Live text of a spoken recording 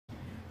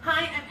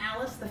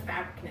the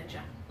Fabric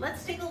Ninja.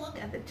 Let's take a look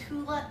at the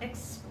Tula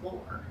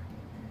Explore.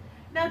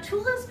 Now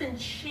Tula's been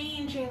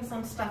changing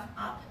some stuff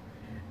up,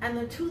 and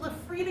the Tula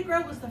Free to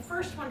Grow was the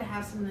first one to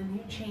have some of the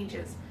new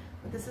changes.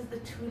 But this is the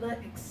Tula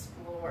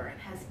Explore. It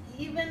has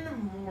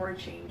even more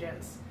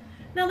changes.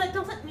 Now that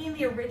doesn't mean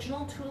the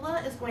original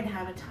Tula is going to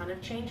have a ton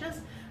of changes,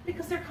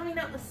 because they're coming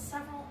out with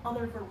several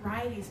other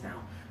varieties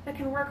now that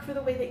can work for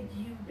the way that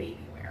you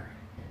baby wear.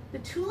 The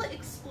Tula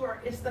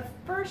Explore is the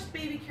first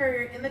baby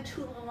carrier in the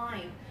Tula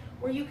line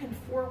where you can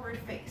forward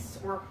face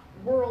or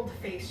world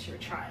face your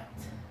child.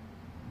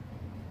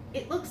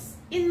 It looks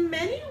in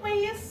many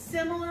ways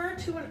similar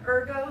to an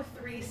Ergo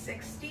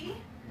 360.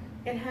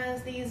 It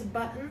has these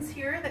buttons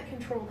here that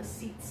control the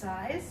seat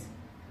size.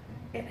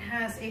 It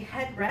has a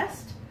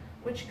headrest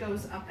which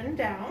goes up and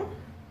down.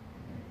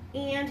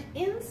 And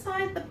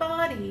inside the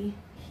body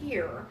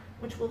here,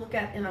 which we'll look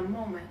at in a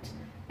moment,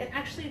 it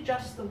actually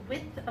adjusts the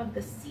width of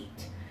the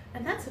seat.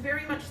 And that's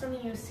very much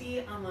something you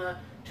see on the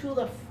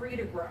Tula Free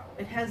to Grow.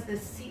 It has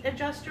this seat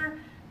adjuster,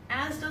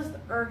 as does the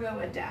Ergo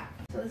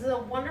Adapt. So this is a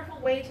wonderful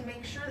way to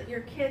make sure that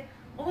your kid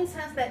always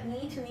has that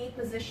knee-to-knee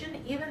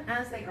position, even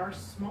as they are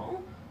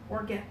small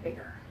or get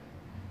bigger.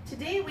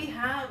 Today we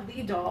have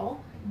the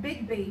doll,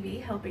 Big Baby,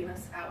 helping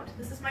us out.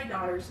 This is my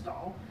daughter's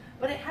doll,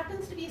 but it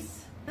happens to be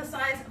the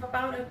size of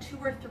about a 2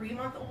 or 3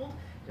 month old,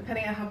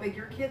 depending on how big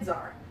your kids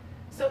are.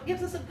 So it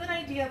gives us a good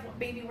idea of what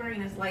baby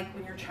wearing is like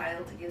when your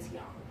child is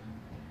young.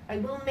 I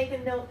will make a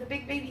note, the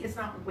Big Baby is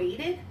not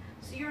weighted,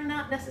 so you're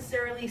not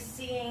necessarily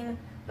seeing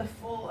the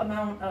full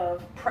amount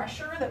of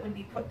pressure that would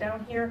be put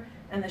down here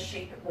and the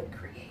shape it would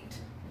create.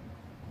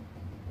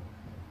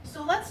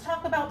 So let's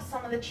talk about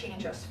some of the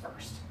changes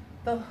first.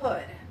 The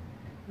hood.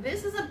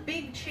 This is a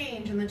big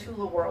change in the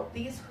Tula world.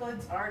 These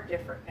hoods are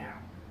different now.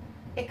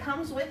 It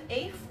comes with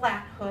a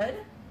flat hood,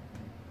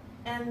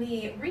 and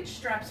the reach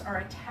straps are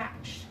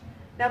attached.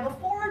 Now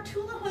before,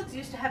 Tula hoods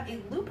used to have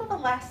a loop of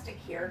elastic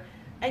here,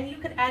 and you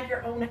could add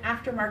your own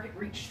aftermarket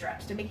reach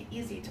straps to make it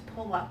easy to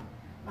pull up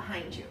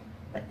behind you.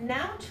 But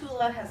now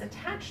Tula has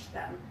attached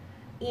them,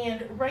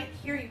 and right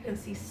here you can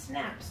see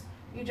snaps.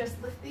 You just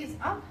lift these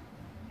up,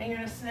 and you're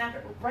going to snap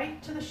it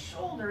right to the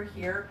shoulder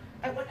here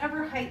at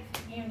whatever height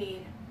you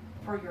need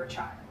for your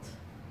child.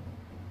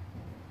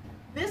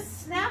 This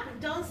snap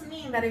does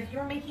mean that if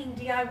you're making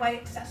DIY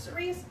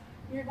accessories,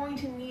 you're going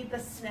to need the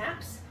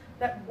snaps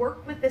that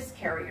work with this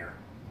carrier,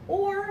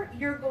 or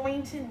you're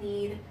going to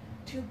need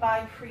to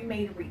buy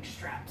pre-made reach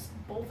straps.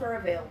 Both are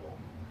available.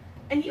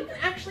 And you can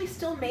actually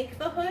still make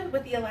the hood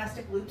with the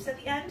elastic loops at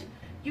the end.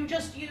 You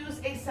just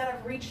use a set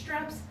of reach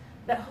straps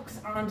that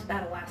hooks onto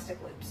that elastic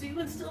loop. So you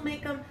can still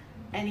make them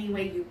any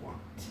way you want.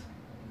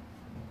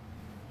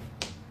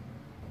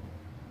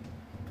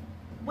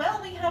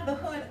 Well, we have the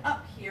hood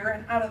up here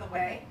and out of the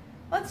way.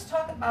 Let's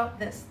talk about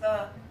this,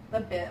 the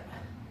bib.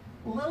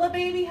 Lila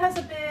Baby has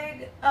a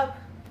bib,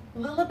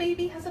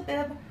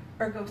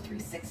 Ergo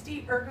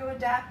 360, Ergo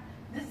Adapt.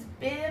 This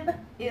bib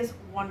is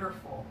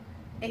wonderful.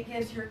 It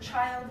gives your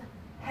child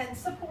head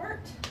support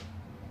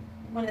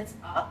when it's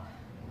up,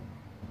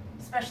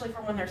 especially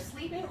for when they're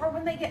sleeping or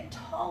when they get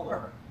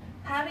taller.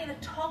 Having a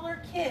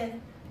taller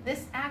kid,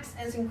 this acts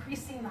as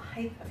increasing the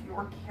height of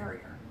your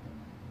carrier.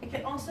 It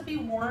can also be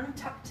worn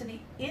tucked to the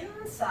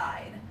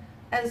inside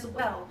as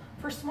well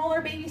for smaller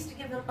babies to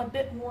give them a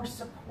bit more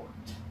support.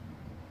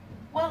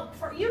 Well,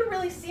 for you to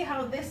really see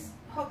how this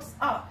hooks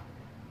up,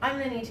 I'm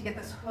going to need to get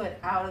this hood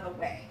out of the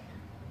way.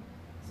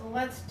 So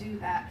let's do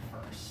that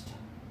first.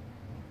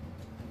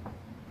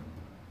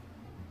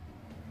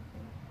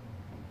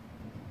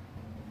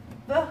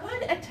 The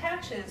hood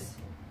attaches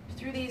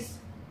through these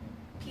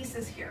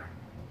pieces here.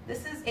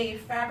 This is a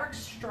fabric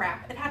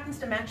strap. It happens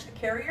to match the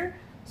carrier,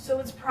 so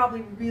it's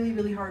probably really,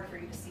 really hard for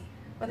you to see.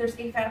 But there's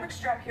a fabric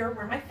strap here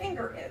where my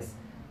finger is,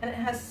 and it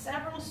has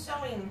several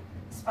sewing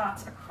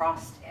spots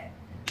across it,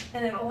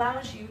 and it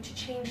allows you to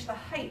change the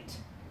height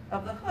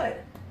of the hood.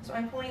 So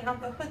I'm pulling out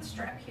the hood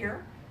strap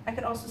here. I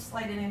could also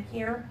slide it in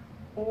here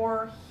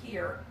or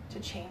here to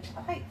change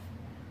the height.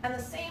 And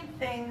the same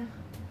thing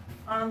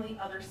on the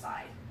other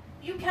side.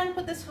 You can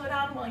put this hood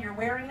on while you're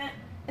wearing it.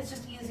 It's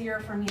just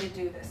easier for me to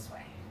do this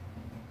way.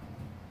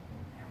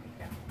 There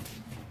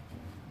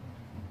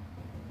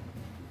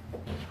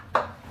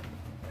we go.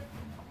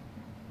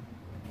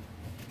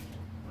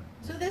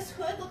 So this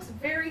hood looks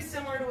very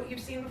similar to what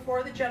you've seen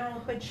before, the general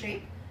hood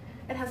shape.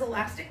 It has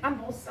elastic on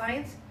both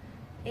sides,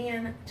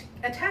 and to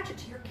attach it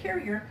to your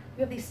carrier,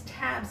 we have these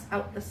tabs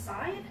out the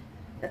side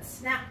that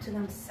snap to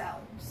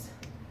themselves.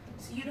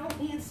 So you don't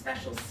need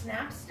special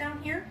snaps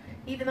down here,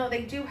 even though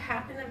they do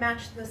happen to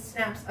match the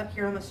snaps up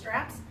here on the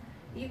straps.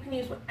 You can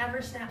use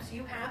whatever snaps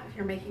you have if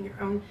you're making your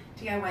own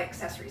DIY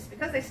accessories,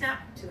 because they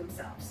snap to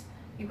themselves.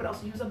 You could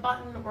also use a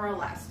button or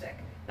elastic,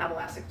 not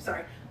elastic,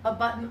 sorry, a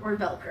button or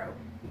Velcro.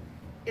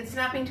 It's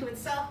snapping to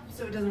itself,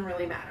 so it doesn't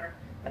really matter.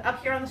 But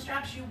up here on the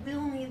straps, you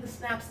will need the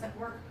snaps that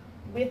work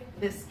with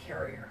this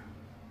carrier.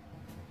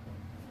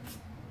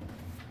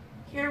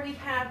 Here we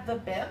have the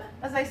bib,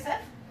 as I said.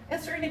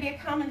 It's starting to be a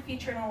common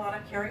feature in a lot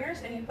of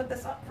carriers, and you put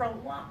this up for a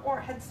lot more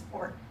head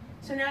support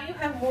So now you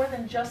have more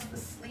than just the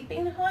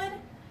sleeping hood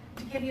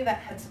to give you that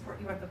head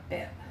support. You have the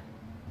bib.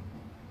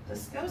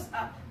 This goes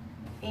up,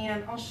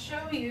 and I'll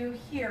show you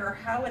here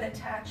how it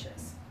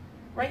attaches.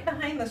 Right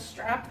behind the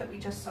strap that we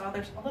just saw,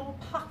 there's a little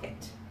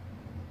pocket.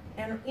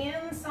 And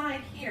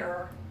inside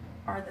here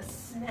are the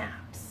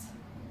snaps.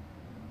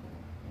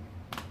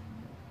 There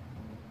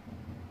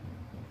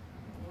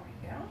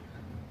we go.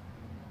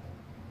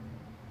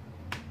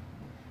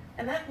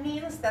 And that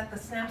means that the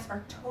snaps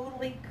are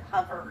totally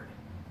covered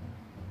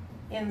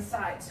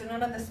inside. So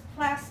none of this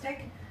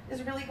plastic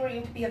is really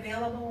going to be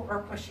available or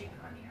pushing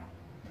on you.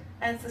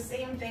 And it's the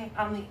same thing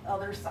on the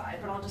other side,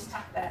 but I'll just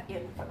tuck that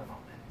in for the moment.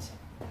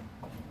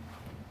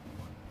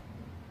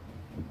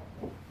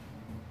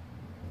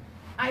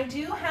 I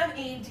do have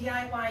a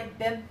DIY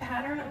bib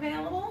pattern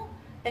available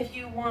if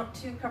you want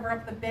to cover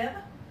up the bib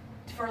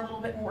for a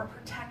little bit more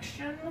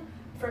protection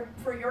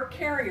for your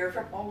carrier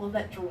from all of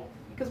that drool,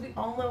 because we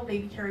all know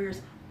baby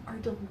carriers are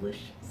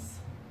delicious.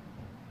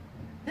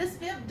 This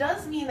bib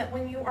does mean that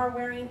when you are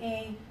wearing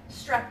a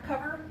strap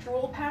cover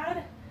drool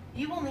pad,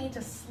 you will need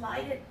to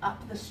slide it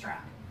up the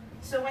strap.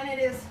 So when it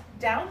is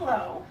down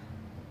low,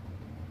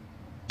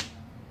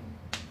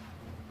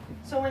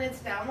 so when it's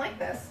down like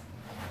this,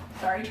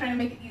 sorry, trying to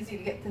make it easy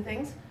to get to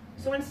things.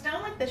 So when it's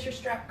down like this, your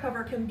strap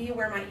cover can be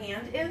where my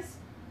hand is.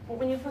 But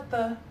when you put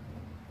the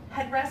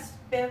headrest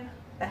bib,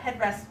 the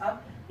headrest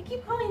up, I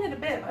keep calling it a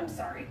bib, I'm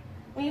sorry.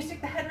 When you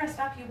stick the headrest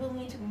up, you will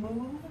need to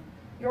move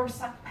your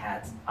suck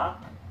pads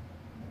up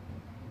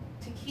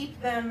to keep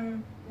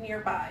them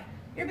nearby.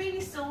 Your baby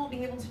still will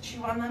be able to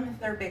chew on them if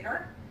they're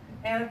bigger.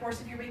 And of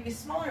course, if your baby's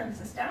smaller and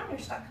this is down, your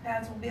suck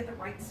pads will be at the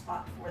right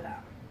spot for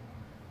them.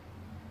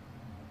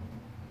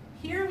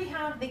 Here we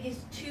have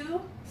these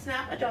two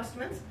snap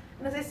adjustments,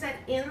 and as I said,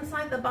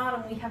 inside the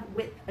bottom we have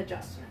width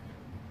adjustment.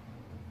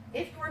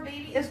 If your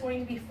baby is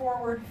going to be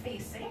forward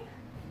facing,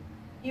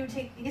 you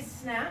take these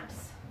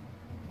snaps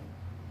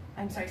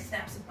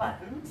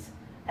buttons,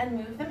 and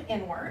move them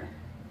inward.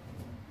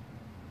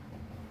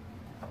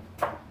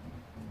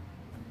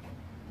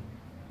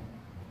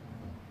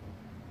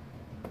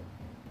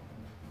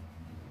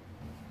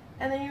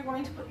 And then you're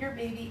going to put your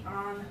baby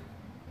on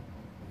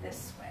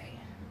this way,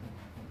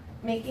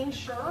 making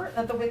sure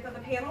that the width of the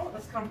panel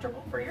is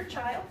comfortable for your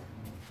child.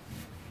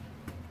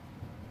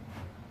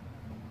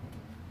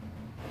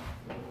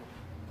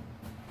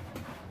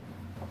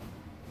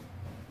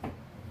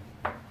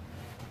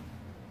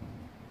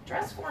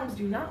 Dress forms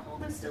do not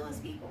hold as still as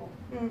people.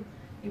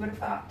 You would have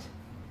thought.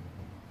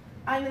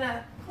 I'm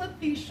gonna clip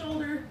the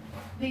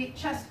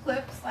chest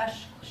clip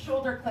 /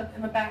 shoulder clip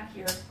in the back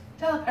here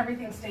to help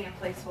everything stay in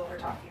place while we're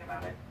talking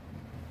about it.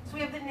 So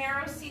we have the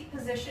narrow seat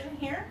position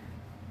here.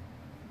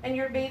 And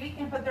your baby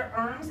can put their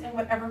arms in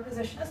whatever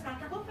position is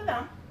comfortable for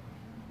them.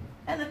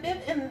 And the bib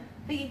in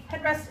the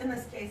headrest in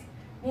this case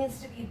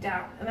needs to be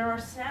down. And there are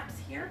snaps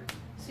here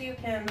so you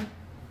can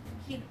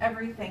keep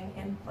everything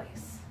in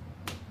place.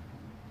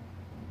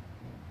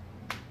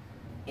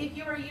 If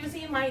you are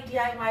using my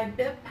DIY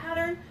bib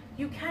pattern,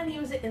 you can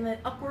use it in the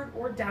upward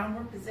or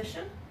downward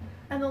position.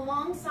 And the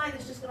long side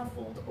is just going to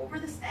fold over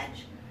this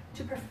edge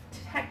to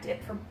protect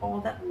it from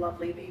all that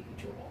lovely baby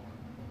drool.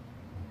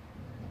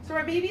 So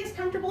our baby is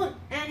comfortable in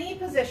any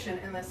position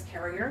in this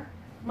carrier.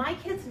 My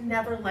kids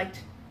never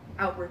liked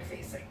outward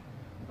facing,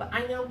 but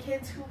I know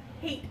kids who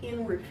hate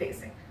inward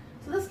facing.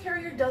 So this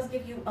carrier does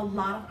give you a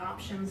lot of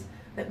options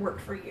that work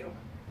for you.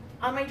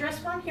 On my dress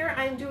form here,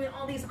 I'm doing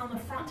all these on the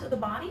front of the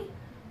body,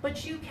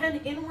 but you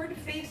can inward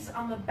face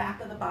on the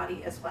back of the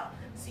body as well.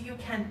 So you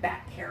can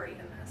back carry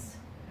in this.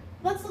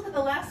 Let's look at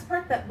the last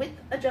part, that width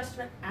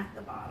adjustment at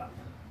the bottom.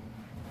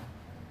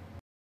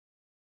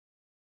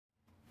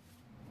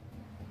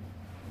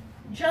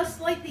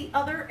 Just like the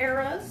other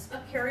eras of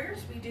carriers,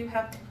 we do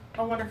have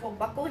a wonderful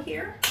buckle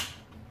here.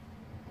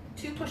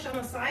 To push on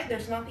the side,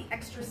 there's not the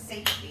extra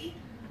safety.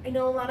 I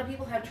know a lot of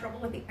people have trouble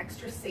with the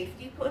extra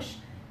safety push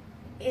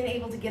and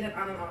able to get it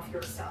on and off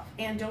yourself.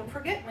 And don't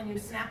forget, when you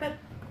snap it,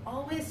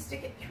 always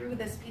stick it through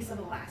this piece of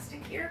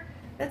elastic here.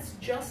 That's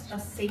just a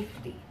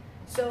safety.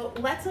 So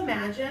let's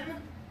imagine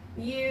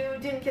you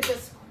didn't get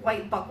this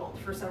quite buckled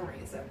for some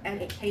reason and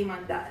it came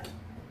undone.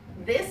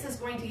 This is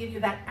going to give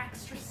you that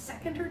extra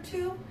second or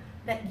two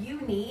that you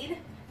need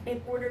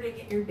in order to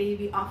get your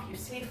baby off you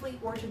safely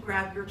or to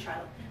grab your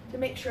child to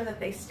make sure that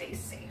they stay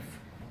safe.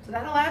 So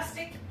that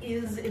elastic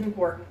is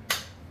important.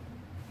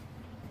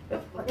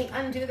 Let me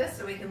undo this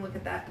so we can look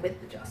at that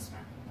width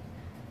adjustment.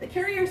 The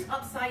carrier's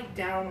upside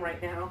down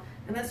right now,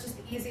 and that's just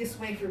the easiest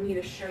way for me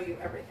to show you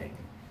everything.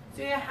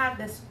 So you have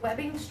this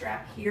webbing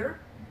strap here,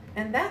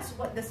 and that's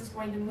what this is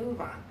going to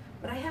move on.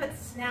 But I have it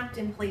snapped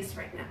in place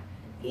right now.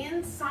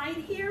 Inside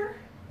here,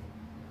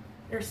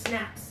 there's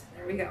snaps.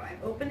 There we go,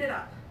 I've opened it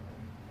up.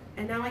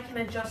 And now I can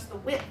adjust the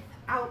width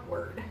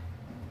outward.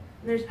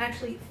 And there's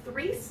actually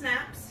 3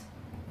 snaps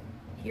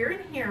here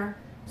and here.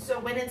 So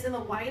when it's in the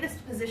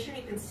widest position,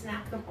 you can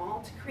snap them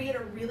all to create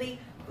a really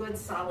good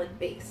solid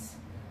base.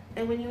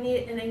 And when you need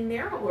it in a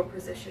narrower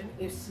position,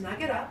 you snug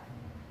it up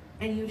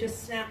and you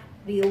just snap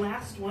the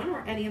last one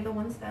or any of the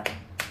ones that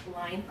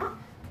line up.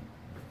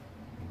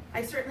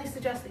 I certainly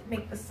suggest that you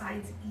make the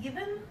sides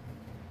even,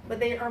 but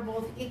they are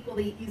both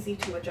equally easy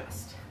to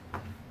adjust.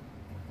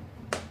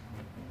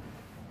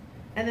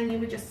 And then you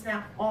would just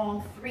snap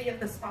all 3 of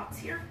the spots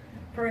here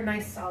for a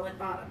nice solid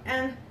bottom.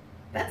 And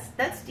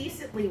that's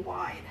decently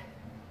wide.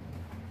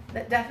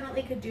 That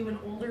definitely could do an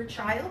older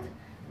child.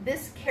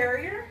 This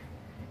carrier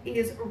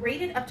is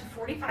rated up to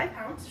 45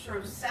 pounds,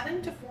 so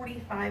 7 to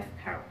 45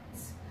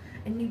 pounds.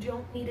 And you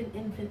don't need an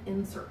infant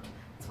insert.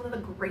 It's one of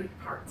the great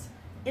parts.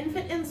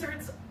 Infant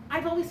inserts,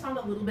 I've always found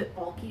a little bit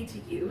bulky to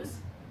use.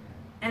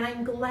 And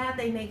I'm glad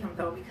they make them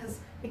though, because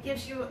it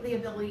gives you the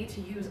ability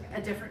to use a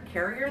different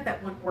carrier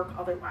that wouldn't work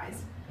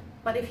otherwise.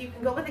 But if you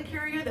can go with a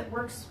carrier that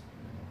works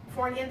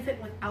for an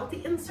infant without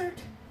the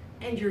insert,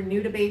 and you're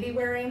new to baby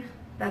wearing,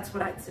 that's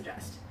what I'd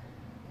suggest.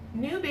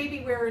 New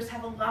baby wearers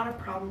have a lot of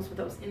problems with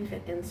those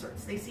infant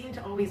inserts. They seem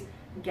to always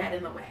get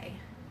in the way.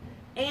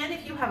 And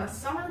if you have a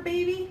summer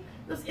baby,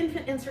 those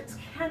infant inserts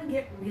can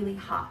get really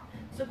hot.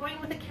 So going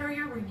with a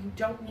carrier where you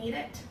don't need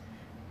it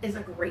is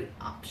a great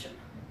option.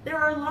 There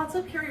are lots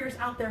of carriers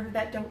out there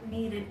that don't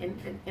need an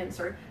infant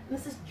insert, and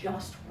this is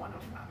just one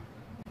of them.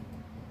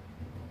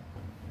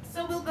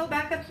 So we'll go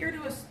back up here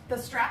to the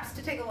straps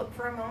to take a look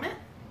for a moment.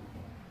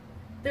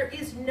 There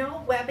is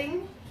no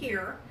webbing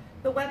here.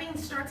 The webbing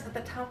starts at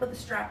the top of the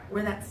strap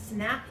where that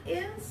snap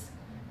is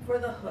for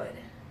the hood.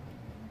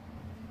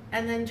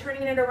 And then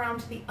turning it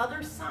around to the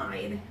other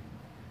side,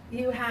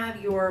 you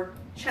have your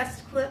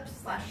chest clip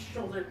 /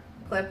 shoulder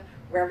clip,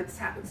 wherever this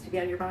happens to be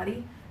on your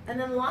body. And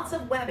then lots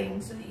of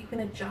webbing so that you can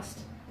adjust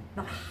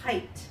the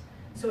height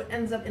so it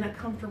ends up in a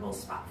comfortable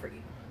spot for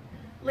you.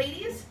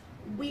 Ladies,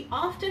 we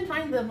often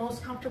find the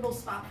most comfortable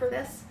spot for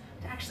this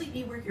to actually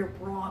be where your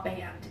bra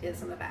band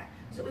is in the back.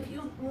 So if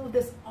you move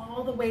this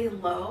all the way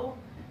low,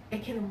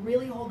 it can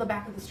really hold the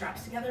back of the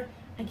straps together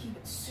and keep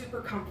it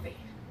super comfy.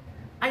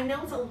 I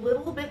know it's a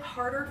little bit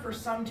harder for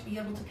some to be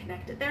able to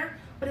connect it there,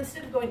 but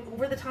instead of going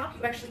over the top,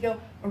 you actually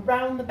go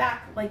around the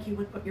back like you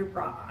would put your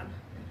bra on.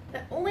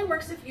 That only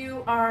works if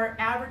you are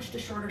average to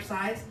shorter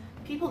size.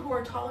 People who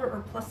are taller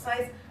or plus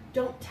size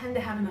don't tend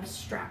to have enough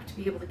strap to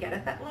be able to get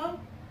it that low.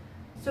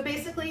 So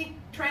basically,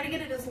 try to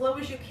get it as low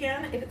as you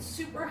can. If it's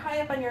super high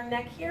up on your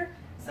neck here,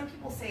 some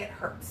people say it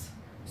hurts.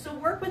 So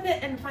work with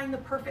it and find the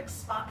perfect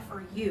spot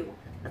for you.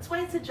 That's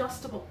why it's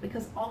adjustable,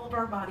 because all of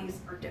our bodies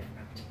are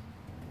different.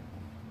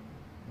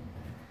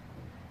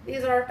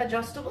 These are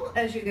adjustable,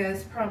 as you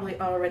guys probably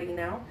already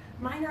know.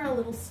 Mine are a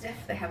little stiff.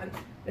 They haven't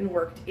been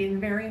worked in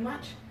very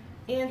much.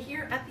 And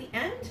here at the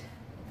end,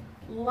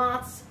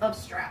 lots of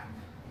strap.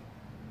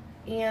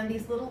 And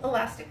these little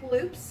elastic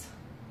loops,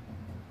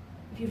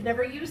 if you've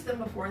never used them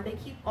before, they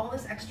keep all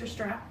this extra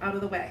strap out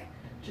of the way.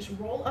 Just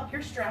roll up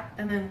your strap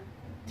and then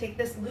take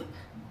this loop,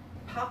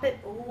 pop it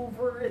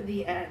over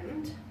the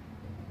end,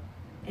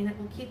 and it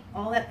will keep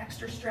all that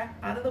extra strap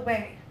out of the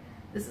way.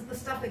 This is the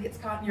stuff that gets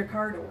caught in your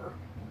car door,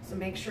 so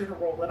make sure to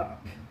roll it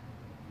up.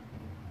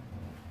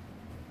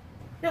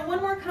 Now, one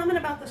more comment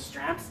about the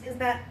straps is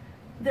that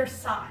their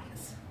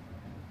size.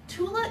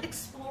 Tula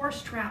Explore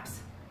straps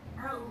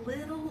are a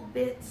little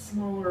bit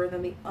smaller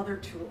than the other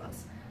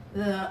Tulas.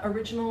 The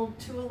original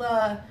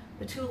Tula,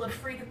 the Tula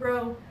Free to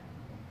Grow,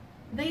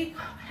 they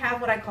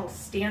have what I call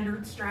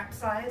standard strap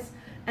size.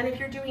 And if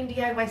you're doing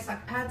DIY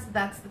suck pads,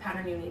 that's the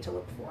pattern you need to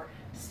look for,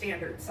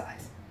 standard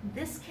size.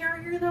 This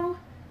carrier though,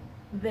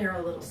 they're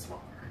a little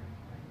smaller.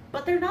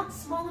 But they're not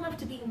small enough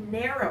to be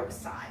narrow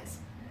size.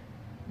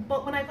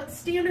 But when I put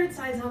standard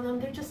size on them,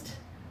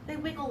 they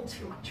wiggle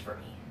too much for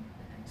me.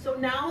 So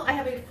now I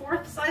have a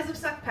 4th size of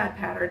suck pad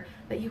pattern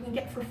that you can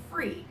get for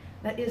free.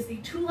 That is the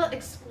Tula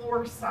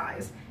Explore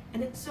size.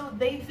 And so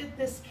they fit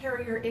this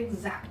carrier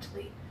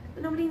exactly.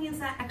 But nobody needs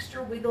that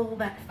extra wiggle,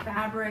 that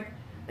fabric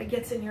that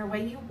gets in your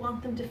way. You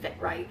want them to fit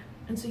right.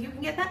 And so you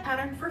can get that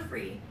pattern for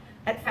free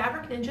at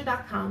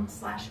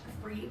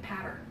fabricninja.com/free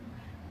pattern.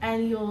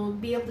 And you'll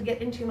be able to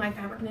get into my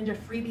Fabric Ninja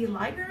freebie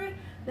library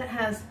that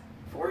has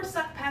 4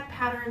 suck pad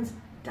patterns,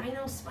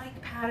 dino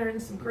spike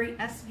patterns, some great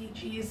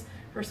SVGs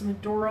for some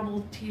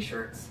adorable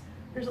t-shirts.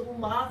 There's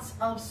lots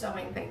of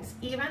sewing things,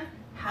 even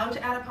how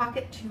to add a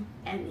pocket to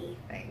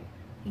anything.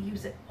 You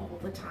use it all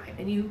the time.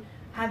 And you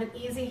have an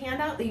easy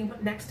handout that you can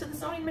put next to the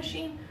sewing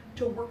machine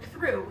to work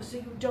through, so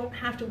you don't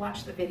have to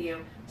watch the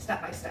video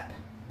step by step.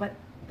 But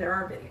there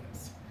are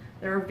videos.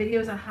 There are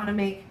videos on how to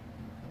make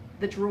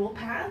the drool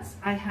pads.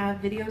 I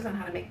have videos on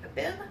how to make the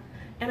bib,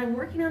 and I'm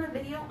working on a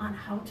video on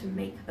how to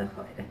make the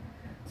hood.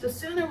 So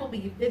soon there will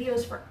be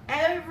videos for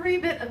every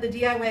bit of the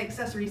DIY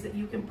accessories that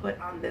you can put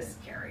on this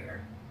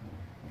carrier.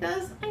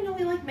 Because I know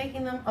we like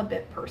making them a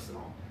bit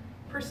personal.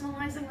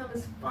 Personalizing them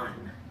is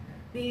fun.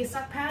 The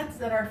suck pads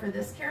that are for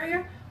this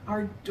carrier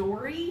are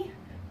Dory,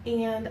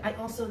 and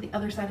the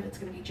other side of it's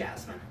going to be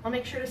Jasmine. I'll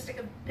make sure to stick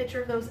a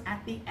picture of those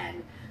at the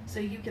end so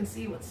you can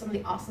see what some of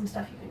the awesome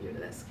stuff you can do to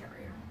this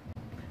carrier.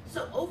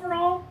 So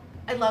overall,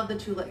 I love the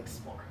Tula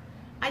Explore.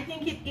 I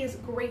think it is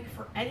great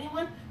for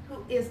anyone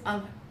who is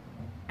of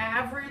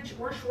average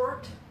or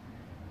short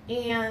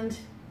and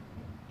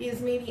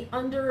is maybe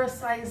under a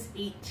size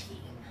 18.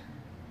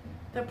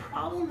 The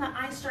problem that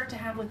I start to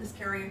have with this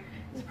carrier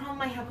is a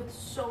problem I have with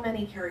so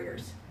many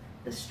carriers.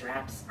 The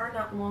straps are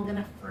not long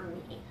enough for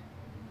me.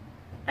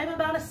 I'm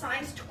about a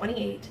size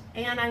 28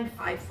 and I'm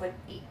 5'8"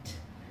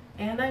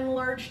 and I'm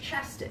large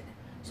chested.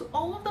 So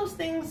all of those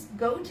things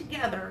go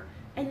together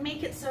and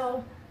make it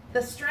so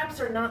the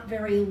straps are not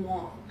very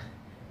long.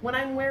 When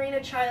I'm wearing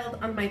a child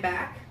on my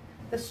back,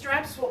 the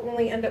straps will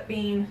only end up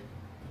being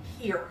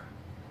here.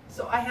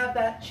 So I have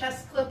that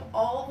chest clip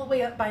all the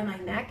way up by my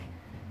neck,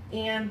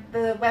 and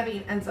the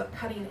webbing ends up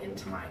cutting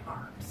into my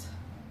arms.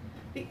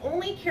 The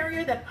only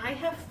carrier that I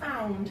have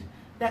found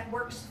that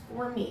works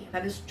for me,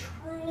 that is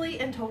truly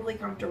and totally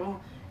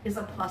comfortable, is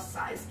a plus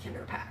size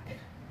kinder pack.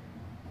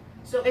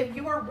 So if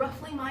you are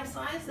roughly my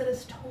size, that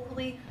is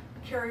totally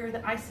a carrier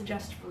that I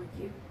suggest for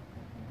you.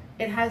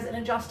 It has an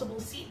adjustable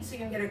seat so you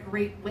can get a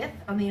great width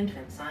on the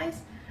infant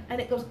size,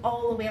 and it goes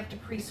all the way up to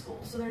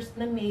preschool, so there's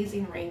an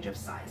amazing range of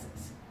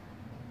sizes.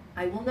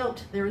 I will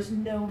note there is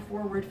no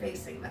forward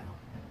facing though.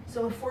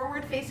 So if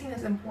forward facing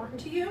is important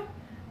to you,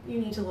 you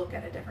need to look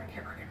at a different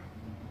carrier.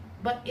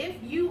 But if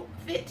you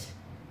fit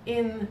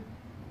in,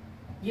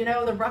 you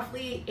know, the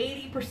roughly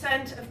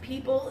 80% of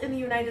people in the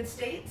United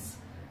States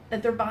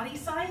at their body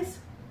size,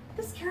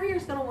 this carrier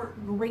is gonna work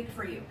great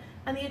for you.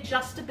 And the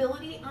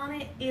adjustability on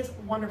it is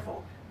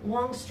wonderful.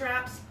 Long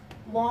straps,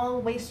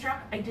 long waist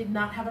strap. I did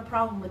not have a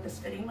problem with this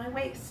fitting my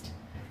waist.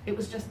 It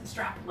was just the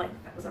strap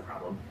length that was a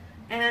problem.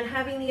 And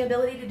having the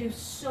ability to do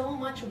so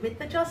much width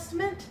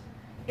adjustment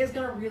is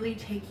gonna really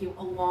take you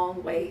a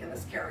long way in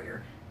this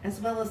carrier, as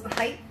well as the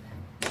height.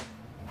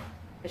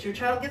 As your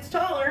child gets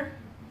taller,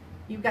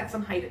 you've got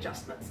some height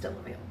adjustment still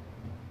available.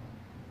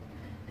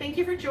 Thank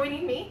you for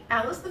joining me,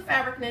 Alice the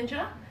Fabric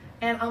Ninja,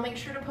 and I'll make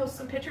sure to post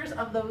some pictures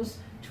of those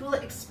Tula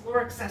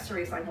Explore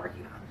accessories I'm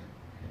working on.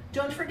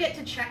 Don't forget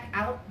to check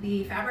out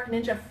the Fabric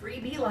Ninja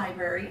freebie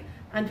library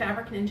on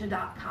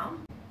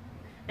fabricninja.com,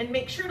 and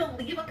make sure to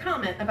leave a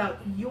comment about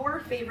your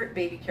favorite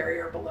baby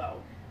carrier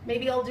below.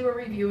 Maybe I'll do a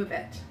review of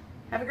it.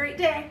 Have a great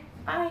day.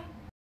 Bye.